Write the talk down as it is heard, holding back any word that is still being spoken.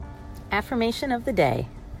Affirmation of the day.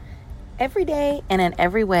 Every day and in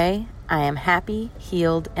every way, I am happy,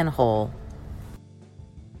 healed, and whole.